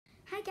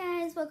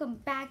guys, welcome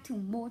back to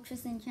more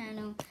Tristan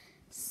channel.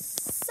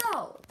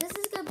 So this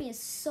is gonna be a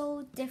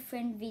so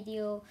different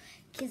video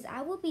because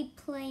I will be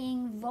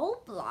playing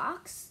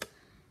Roblox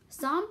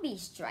Zombie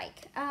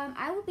Strike.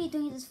 I will be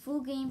doing this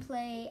full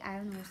gameplay. I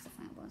don't know what's the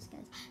final boss,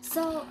 guys.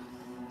 So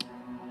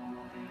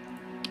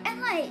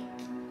and like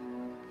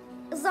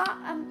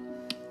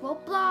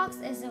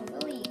Roblox is a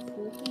really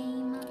cool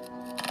game.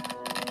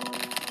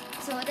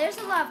 So there's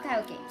a lot of kind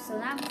of games. So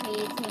now I'm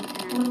creating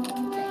and I'm going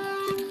to play.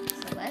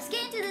 So let's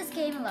get into this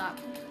game a lot.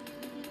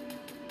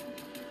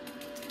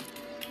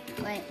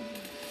 Wait.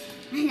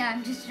 Yeah,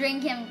 I'm just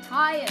drinking. I'm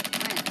tired.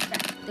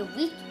 The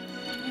week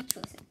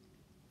choice.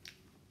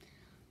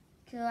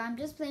 So I'm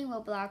just playing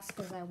Roblox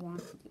because I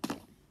want to do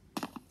it.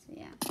 So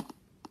yeah.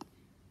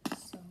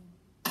 So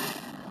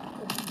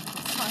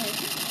sorry.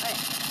 Alright.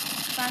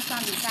 Fast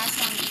zombie, fast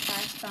zombie,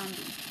 fast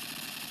zombie.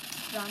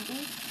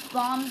 Zombie.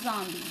 Bomb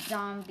zombie.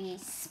 Zombie.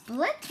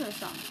 Splitter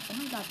zombie. Oh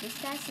my god, this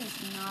guy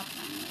is not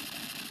playing like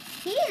that.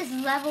 He is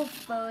level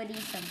 30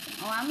 something.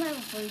 Oh, I'm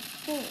level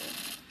 42.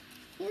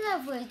 He's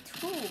level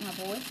 42, my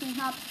boy. He's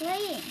not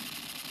playing.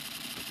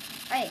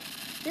 Alright,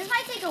 this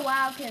might take a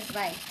while because,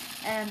 like,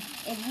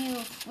 if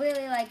you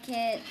really like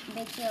it,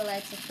 make sure to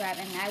like, subscribe,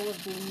 and I will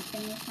be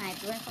finish my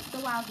Breath of the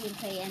Wild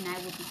gameplay, and I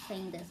will be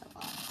playing this a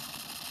lot.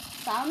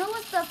 So I don't know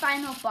what's the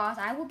final boss.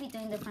 I will be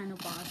doing the final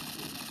boss.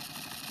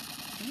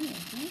 Dude,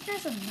 these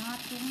guys are not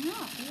giving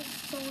up. They are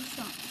so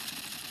strong.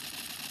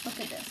 Look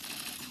at this.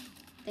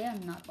 They are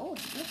not. Oh,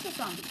 it's a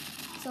zombie.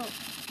 So,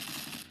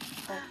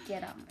 oh,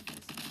 get out of my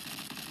face.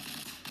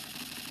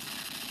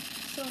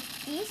 So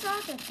these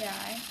are the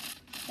guys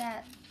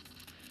that.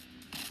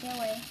 Get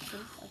away,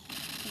 please. Okay.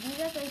 These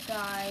are the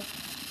guys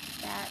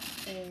that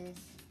is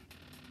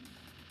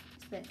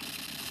split.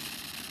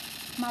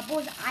 My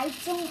boys, I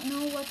don't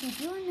know what to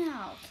do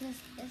now. Cause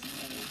it's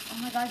really, oh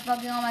my god, it's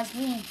bugging on my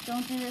screen.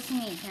 Don't do this to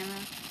me,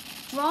 camera.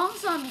 Strong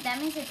zombie, that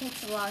means it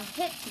takes a lot of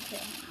hit to kill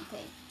him.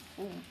 Okay.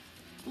 Ooh.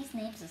 These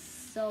names are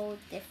so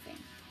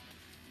different.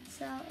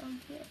 So,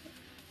 okay.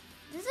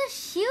 This is a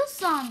shield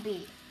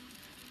zombie.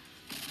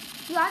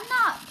 Dude, I'm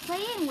not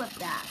playing with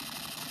that.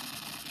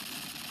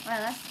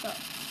 Alright, let's go.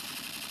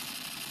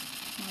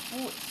 My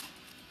boys.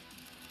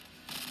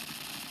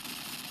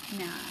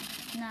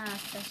 Nah,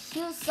 it's a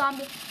shield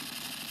zombie.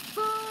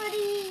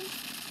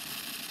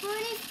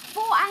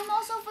 34. I'm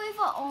also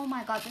 34. Oh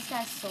my god, this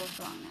guy's so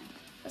strong, man.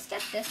 Let's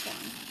get this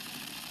one.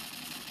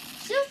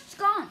 Shield's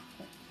gone.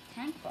 Oh,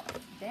 tank buff.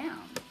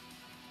 Damn.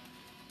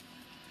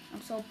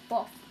 I'm so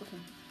buff.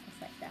 Okay,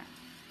 just like that.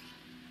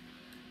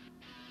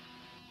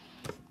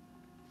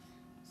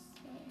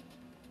 So.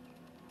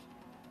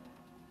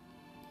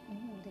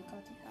 Oh, they got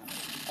it.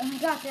 Oh my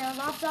god, there are a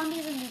lot of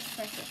zombies in this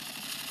pressure.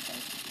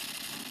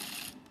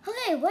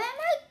 Okay, where am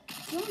I?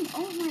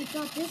 Oh my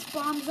god, this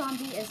bomb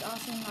zombie is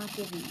also not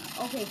giving up.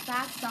 Okay,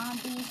 fast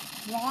zombie,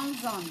 strong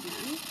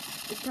zombie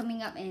is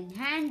coming up in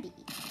handy.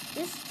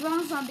 This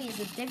strong zombie is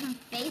a different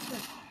face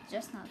with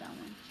just not that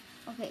one.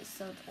 Okay,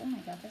 so, oh my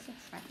god, there's a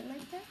tracker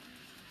like that?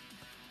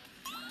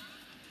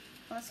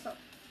 Let's go.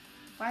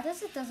 Why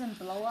does it doesn't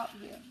blow up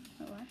here?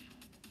 Wait, what?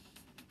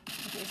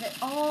 Okay, is it?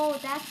 Oh,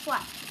 that's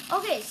why.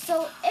 Okay,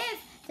 so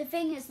if the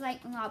thing is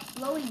like not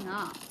blowing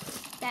up,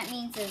 that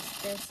means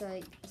there's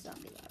a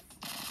zombie left.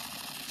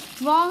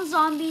 Strong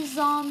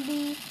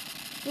zombie.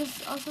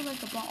 There's also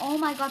like a bomb. Oh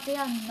my god, they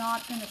are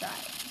not gonna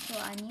die. So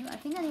I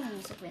think I need to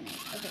use a grenade.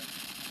 Okay.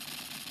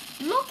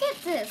 Look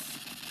at this.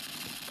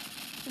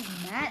 This is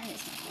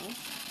madness, my boys.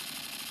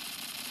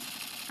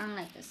 I don't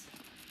like this.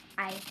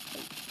 I hate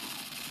it.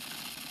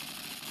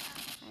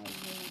 I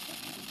really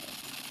don't like this.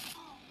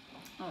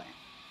 Alright.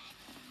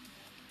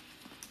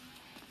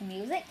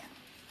 Music.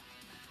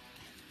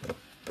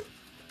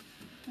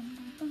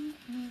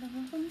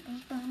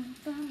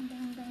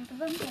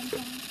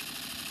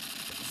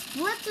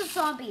 Split the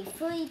zombie,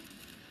 32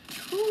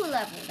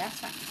 level, that's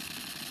fine.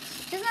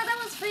 Just now that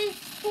was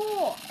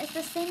 34. It's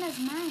the same as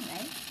mine,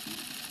 right?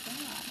 Oh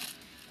my god.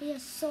 They are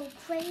so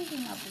crazy,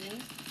 my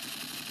boys.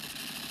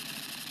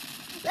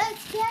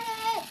 Let's get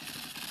it!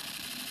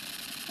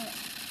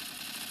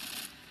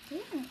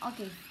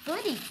 Okay,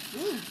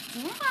 33.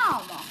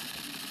 Damn!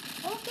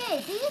 Okay,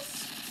 these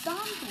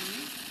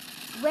zombies.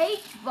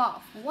 Rage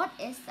buff. What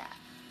is that?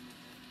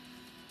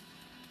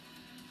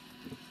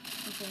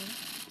 Okay.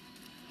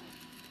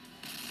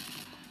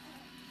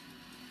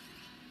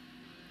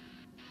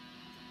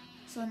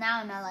 So now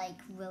I'm not like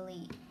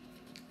really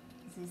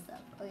see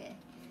stuff. Okay.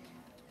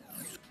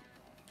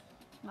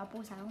 My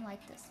boys, I don't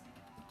like this.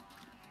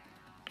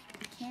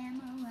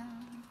 Camera.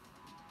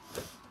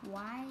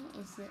 Why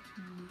is it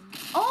new?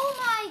 Oh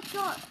my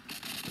god!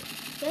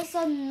 There's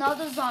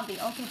another zombie.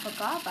 Okay,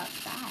 forgot about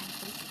that.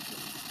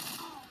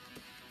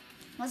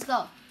 Let's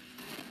go.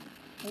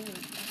 Ooh,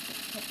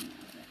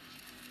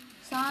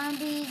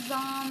 zombie.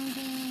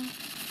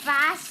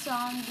 Fast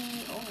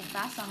zombie. Oh,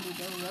 fast zombie.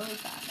 They're really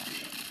fast.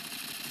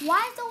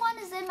 Why is the one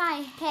is in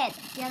my head?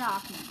 Get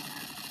off me.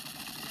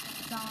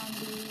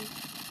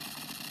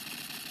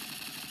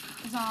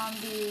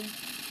 Zombie.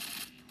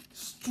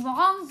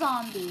 Strong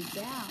zombie.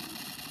 Down.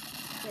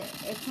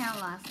 It can't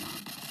last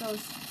long. So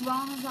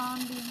strong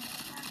zombie.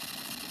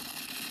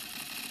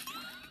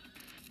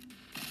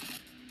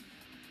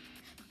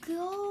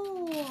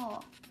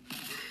 Go.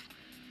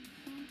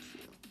 Thank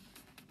you.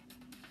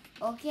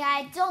 Okay,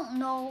 I don't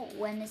know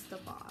when it's the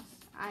boss.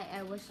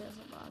 I wish there's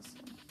a boss.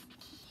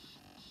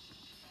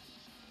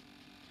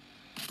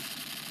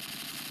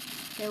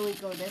 There we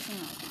go. There's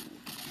another one.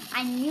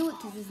 I knew it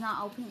because it's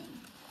not opening.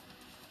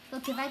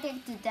 Look, if I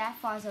get to that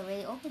far, it's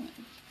already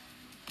opening.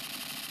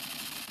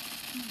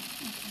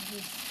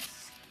 Okay,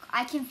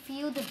 I can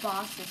feel the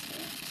bosses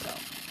here. So,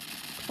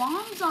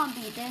 bomb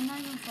zombie. They're not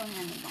even throwing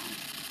any bombs.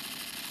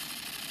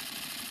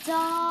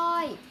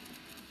 Die!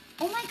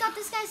 Oh my god,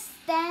 this guy's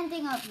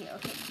standing up here.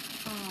 Okay.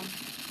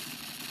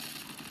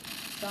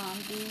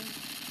 Zombie.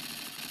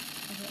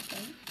 Okay,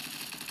 wait.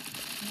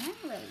 I'm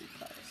really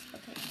close.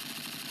 Okay.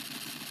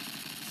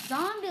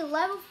 Zombie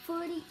level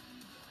 40.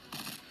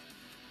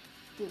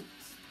 Dude,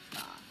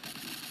 stop.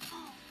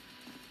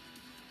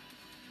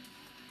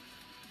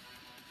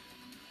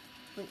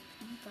 Wait,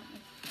 oh my god, my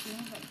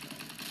game's like this.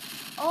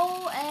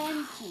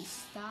 OMG,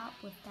 stop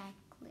with that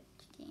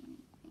glitch game.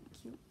 Thank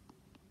you.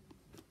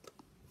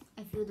 I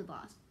feel the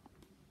boss.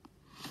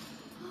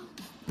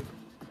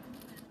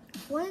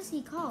 What is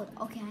he called?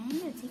 Okay, I am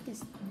gonna take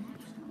this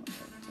national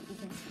so you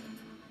can see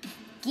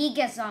it.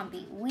 Giga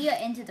zombie. We are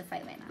into the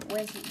fight right now.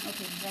 Where is he?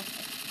 Okay, that's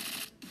it.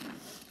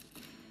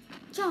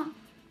 Jump.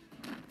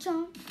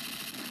 Jump.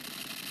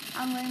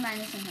 I'm really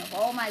minus in health.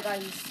 Oh my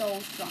god, he's so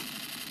strong.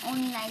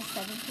 Only 97%. I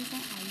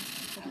used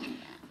to put him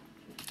that.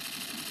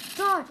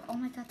 Dodge. Oh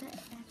my god, that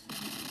actually.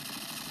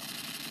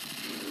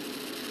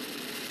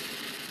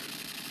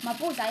 My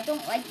boys, I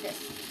don't like this.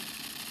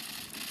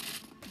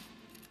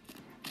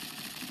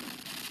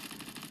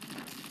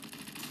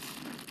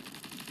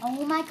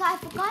 Oh my god, I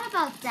forgot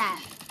about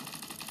that.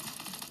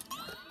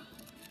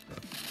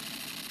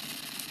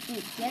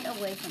 Dude, get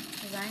away from me,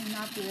 because I'm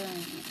not dealing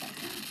with these right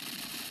now.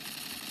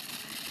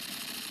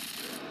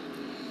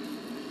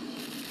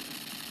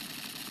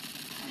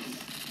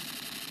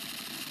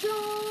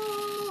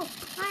 Joe!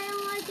 I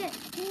don't like it.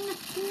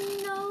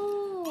 No!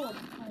 Oh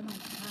my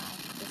god,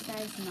 this guy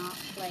is not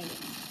playing.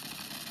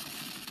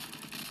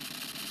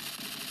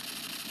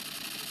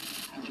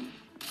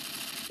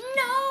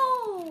 No!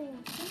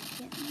 Don't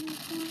get me.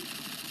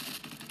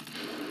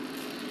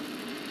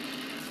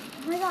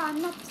 Oh my god, I'm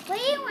not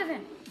playing with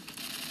him.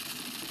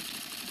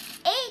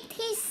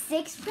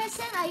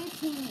 86%? Are you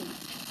kidding me?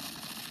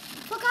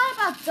 Forgot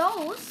about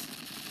those.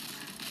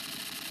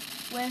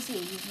 Where is he?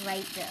 He's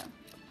right there.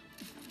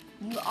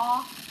 You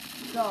all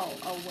go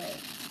away.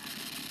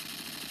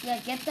 Yeah,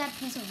 get that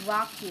piece of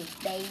rock here,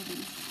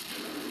 baby.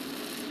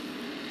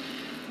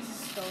 This is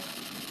so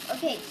cool.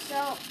 Okay,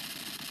 so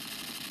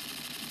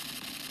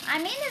I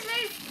mean it's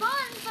very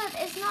fun, but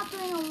it's not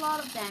doing a lot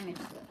of damage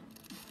though.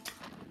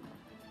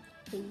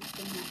 Please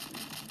don't have to.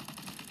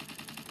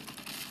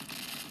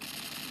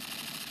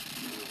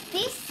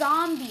 These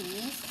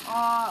zombies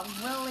are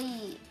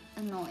really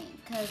annoying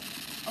because,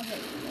 okay,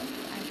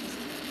 I just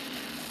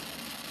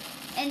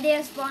killed. And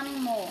they're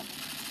spawning more.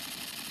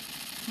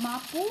 My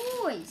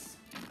boys.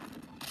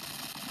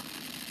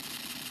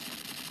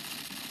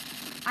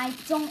 I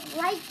don't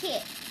like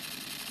it.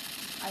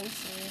 Are you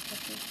serious?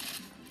 Okay.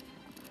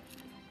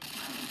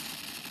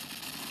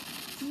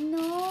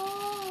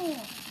 No.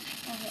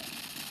 Okay.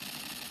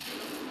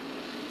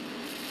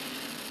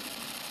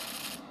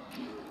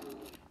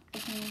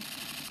 Okay.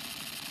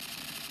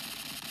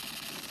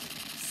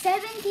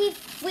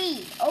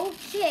 73.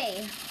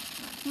 Okay.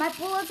 My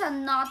bullets are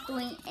not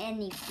doing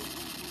anything.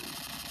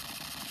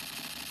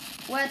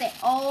 Where are they?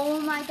 Oh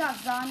my god,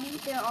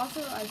 zombies. They're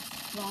also like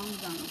strong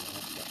zombies.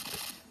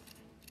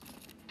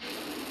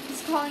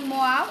 He's calling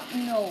more out?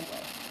 No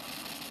way.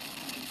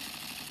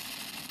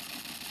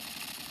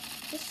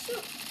 Just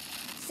shoot.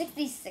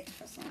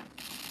 66%.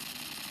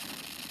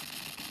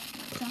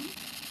 Jump.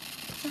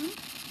 Jump.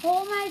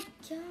 Oh my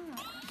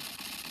god.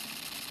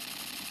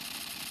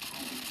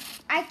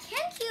 I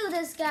can kill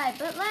this guy,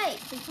 but like,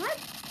 what?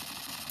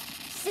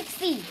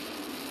 60.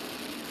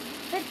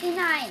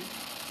 59.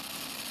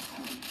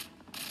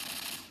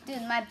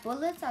 Dude, my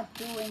bullets are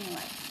doing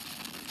like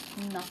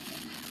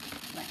nothing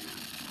right now.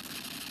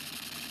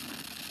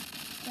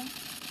 Jump,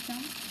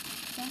 jump,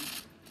 jump,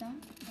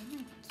 jump. Oh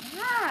my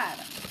god.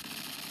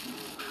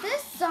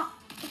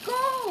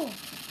 Go!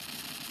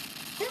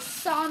 This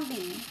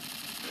zombie,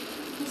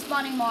 he's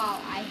spawning more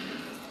out. I hate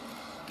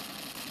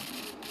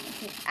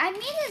it. Okay, I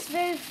mean it's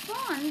very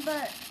fun,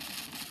 but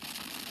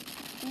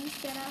please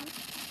get out.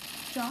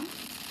 Jump,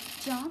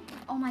 jump.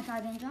 Oh my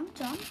god, then jump,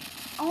 jump.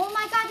 Oh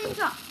my god, then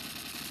jump.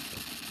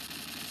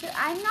 So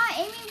I'm not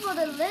aiming for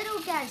the little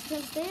guys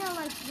because they are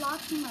like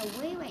blocking my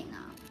way right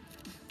now.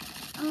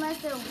 Unless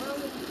they're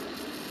really...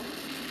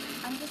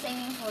 I'm just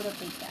aiming for the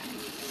big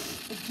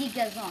guys. The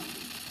Giga zombie.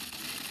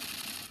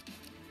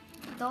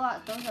 Those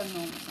are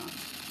normal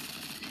zombies.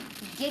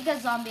 The Giga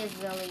zombie is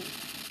really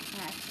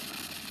actually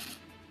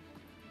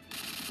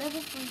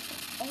level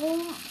 3.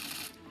 Oh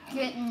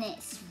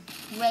goodness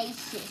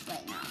gracious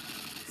right now.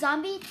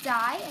 Zombie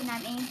die, and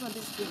I'm aiming for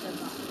this Giga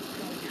zombie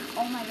right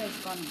now. Oh my god, it's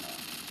gone more.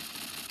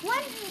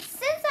 When,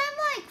 since I'm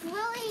like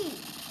really,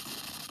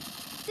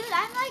 dude,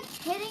 I'm like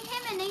hitting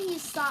him and then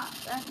he's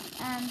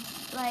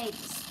like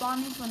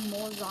spawning for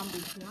more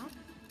zombies. What?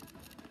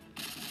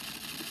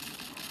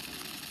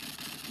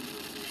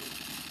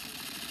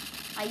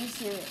 Are you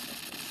serious?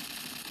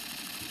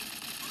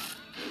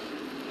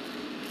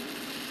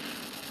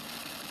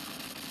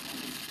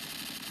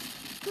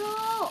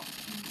 Go!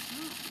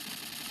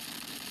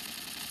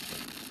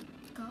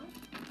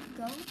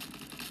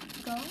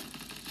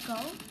 Go.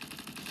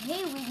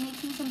 Hey, we're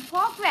making some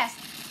progress.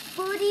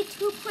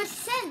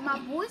 32%, my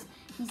boys.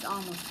 He's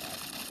almost dead.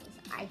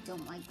 I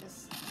don't like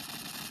this.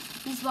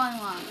 He's going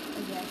wrong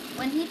again.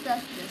 When he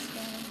does this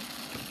thing,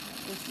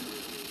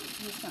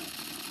 he's going.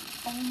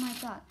 Oh my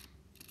god.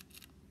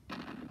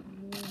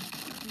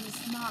 He's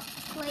not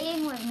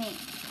playing with me.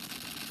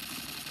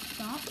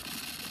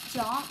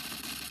 Jump.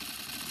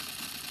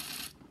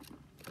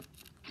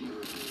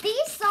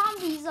 These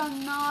zombies are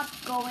not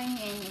going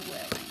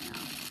anywhere right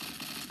now.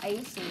 Are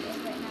you serious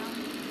right now?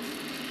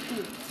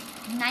 Dude,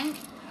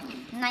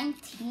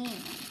 19,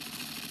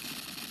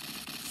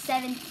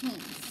 17,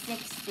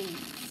 16,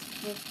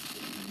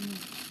 15.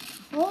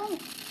 Oh,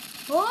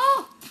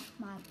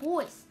 my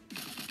boys.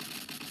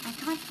 I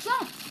can't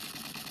jump.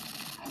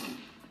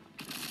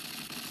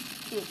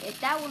 Dude, if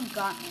that one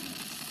got me, I'm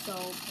so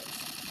pissed.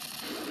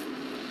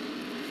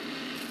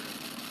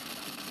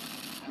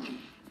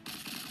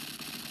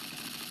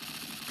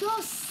 Go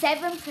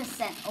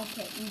 7%.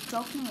 Okay, you're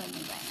joking with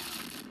me right now.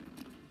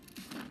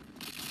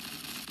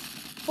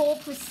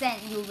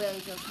 4%, you're really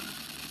joking.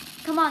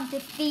 Come on,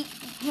 defeat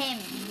him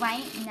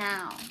right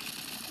now.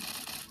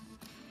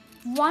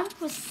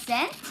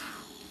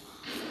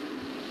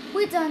 1%?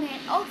 We done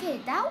it. Okay,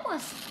 that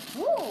was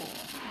cool.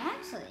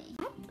 Actually,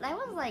 that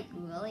was like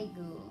really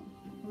good.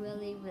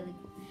 Really good.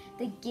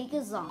 The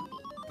Giga zombie.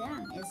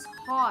 Damn, it's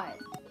hard.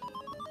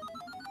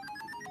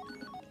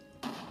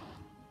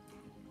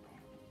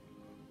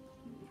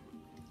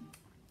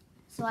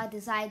 So I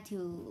decided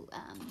to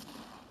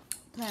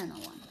play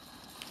another one.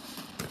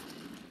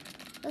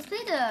 Let's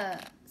play the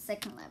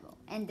second level,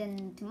 and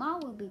then tomorrow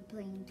we'll be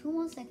playing 2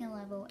 more second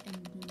level, and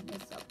then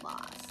it's a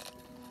boss.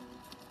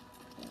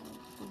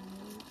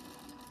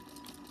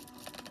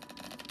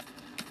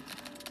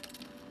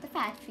 The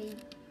factory.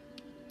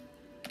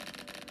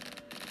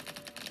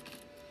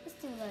 Let's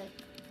do like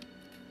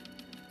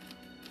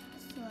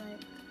this one.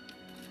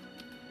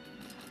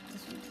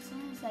 This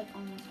one is like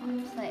almost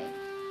one play.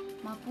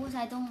 My boys,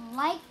 I don't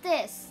like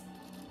this.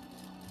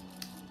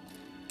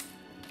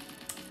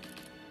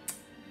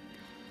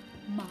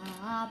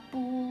 My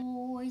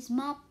boys,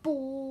 my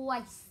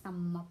boys,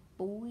 my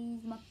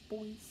boys, my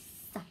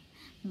boys,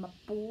 my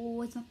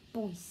boys, my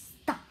boys,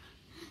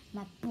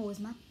 my boys,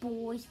 my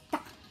boys.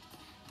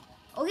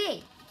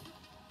 Okay.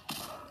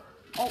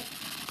 Oh,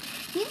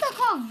 these are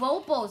called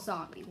Robo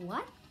Zombie.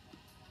 What?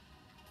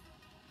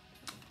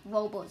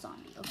 Robo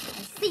Zombie. Okay,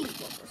 I see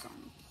Robo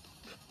Zombie.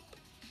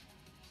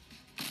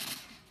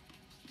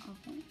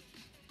 Okay.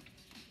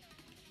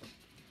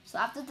 So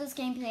after this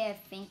gameplay, I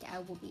think I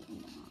will be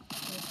in the mod.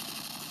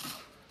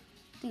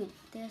 Dude,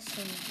 they're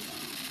so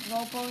good.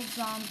 Robo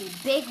Zombie.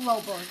 Big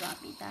Robo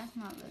Zombie. That's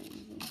not really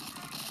easy.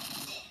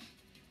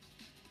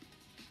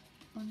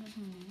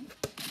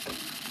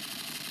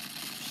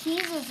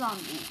 He's a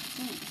zombie.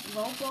 Big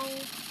Robo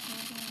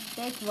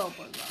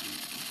Zombie.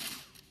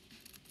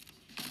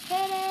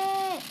 Hit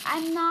it!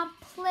 I'm not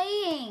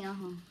playing.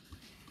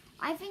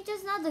 I think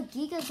just now the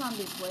Giga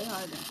zombie is way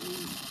harder than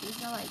these.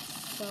 These are like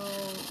so,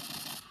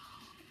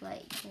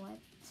 like, what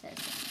says it?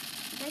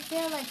 It's like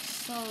they're like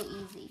so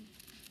easy.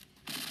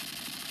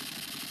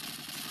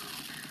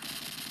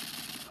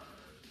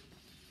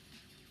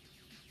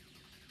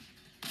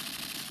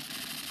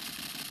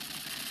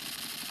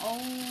 Oh,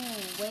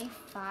 wave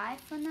 5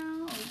 for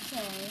now?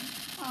 Okay.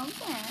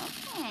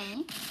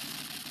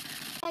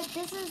 Like,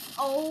 this is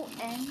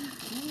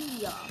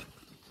OMG.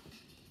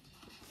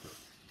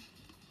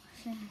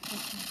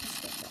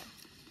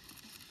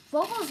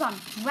 Robo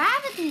Zombie,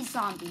 Gravity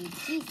Zombie.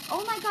 Jeez,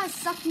 oh my god,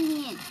 sucking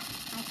me in.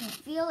 I can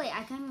feel it.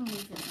 I can't even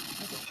move it.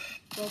 Okay,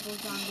 Robo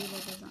Zombie.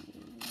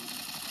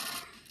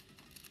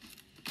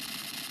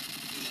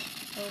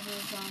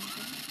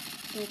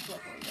 Big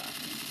Robo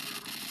Zombie.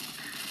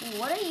 Ooh,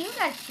 what are you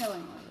guys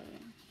chilling over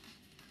here?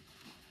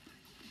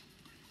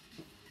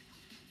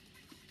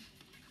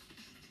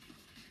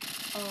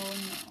 Oh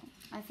no,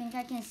 I think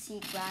I can see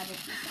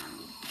Gravity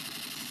Zombie.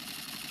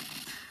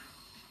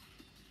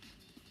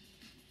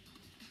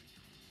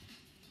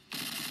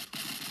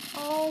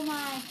 Oh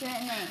my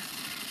goodness.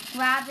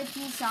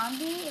 Gravity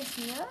Zombie is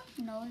here?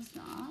 No, it's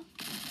not.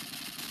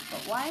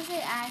 But why is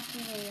it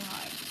actually really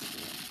hard to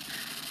do?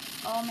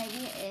 Oh,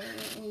 maybe it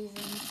is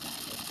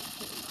inside the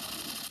cage.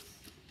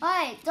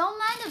 Alright, don't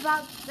mind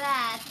about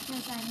that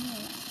because I'm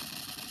here.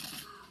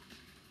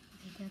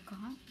 Okay, they're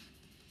gone.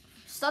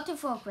 Start to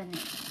throw a grenade.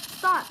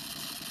 Start.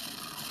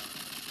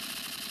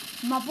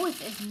 My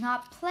voice is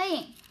not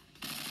playing.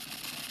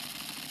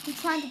 He's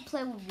trying to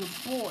play with your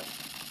boy.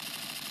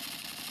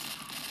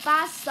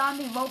 Fast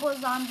zombie, robo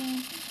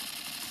zombie.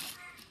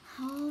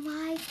 Oh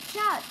my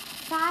god.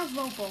 Fast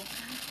robo.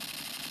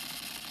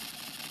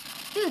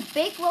 Dude,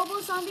 big robo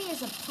zombie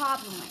is a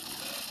problem right now.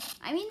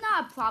 I mean,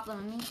 not a problem.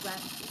 I mean,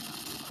 gravity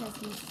zombie.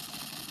 Because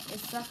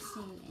it's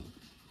succeeding.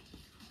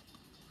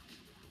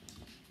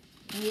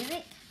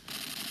 Music.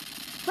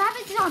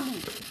 Gravity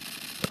zombie.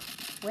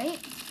 Wait.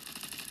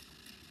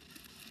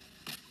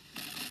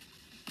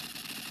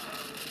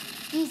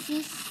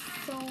 He's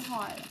so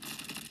hard.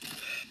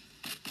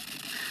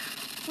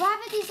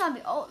 Gravity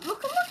zombie. Oh,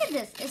 look at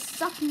this. It's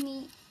sucking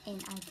me in.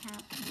 I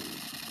can't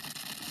move.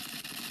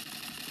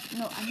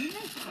 No, I need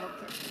my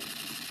focus.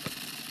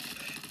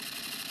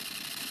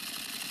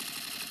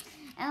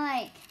 And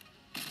like,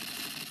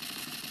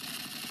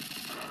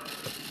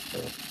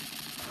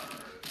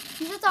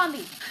 he's a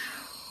zombie.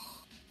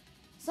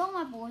 So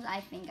my boys,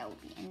 I think I will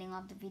be ending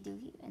off the video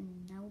here,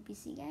 and I will be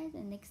see you guys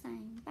next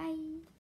time. Bye.